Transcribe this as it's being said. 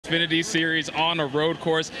Xfinity Series on a road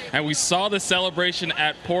course, and we saw the celebration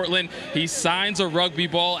at Portland. He signs a rugby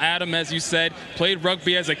ball. Adam, as you said, played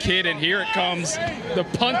rugby as a kid, and here it comes, the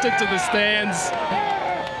punt into the stands.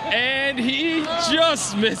 And he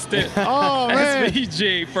just missed it. Oh, man.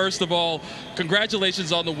 SVG, first of all,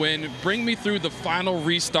 congratulations on the win. Bring me through the final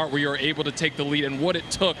restart where you were able to take the lead and what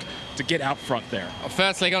it took to get out front there.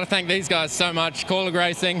 Firstly, got to thank these guys so much. Corley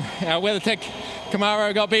Racing, WeatherTech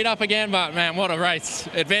Camaro got beat up again, but man, what a race.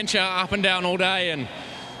 Adventure, up and down all day. And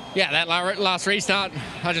yeah, that last restart,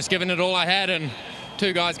 I just given it all I had, and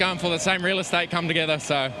two guys going for the same real estate come together.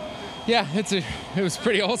 So yeah, it was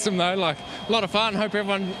pretty awesome though. Like, a lot of fun. Hope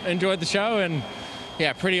everyone enjoyed the show, and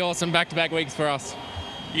yeah, pretty awesome back-to-back weeks for us.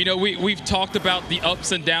 You know, we've talked about the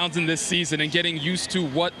ups and downs in this season and getting used to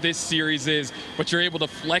what this series is, but you're able to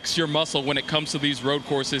flex your muscle when it comes to these road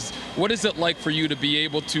courses. What is it like for you to be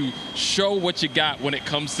able to show what you got when it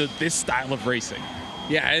comes to this style of racing?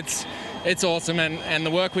 Yeah, it's awesome, and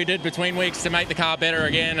the work we did between weeks to make the car better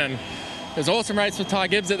again, and it was an awesome race with Ty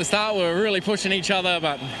Gibbs at the start. We were really pushing each other,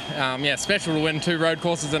 but yeah, special to win 2 road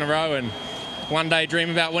courses in a row and one day dream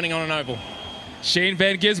about winning on an oval. Shane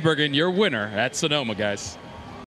Van Gisbergen, your winner at Sonoma, guys.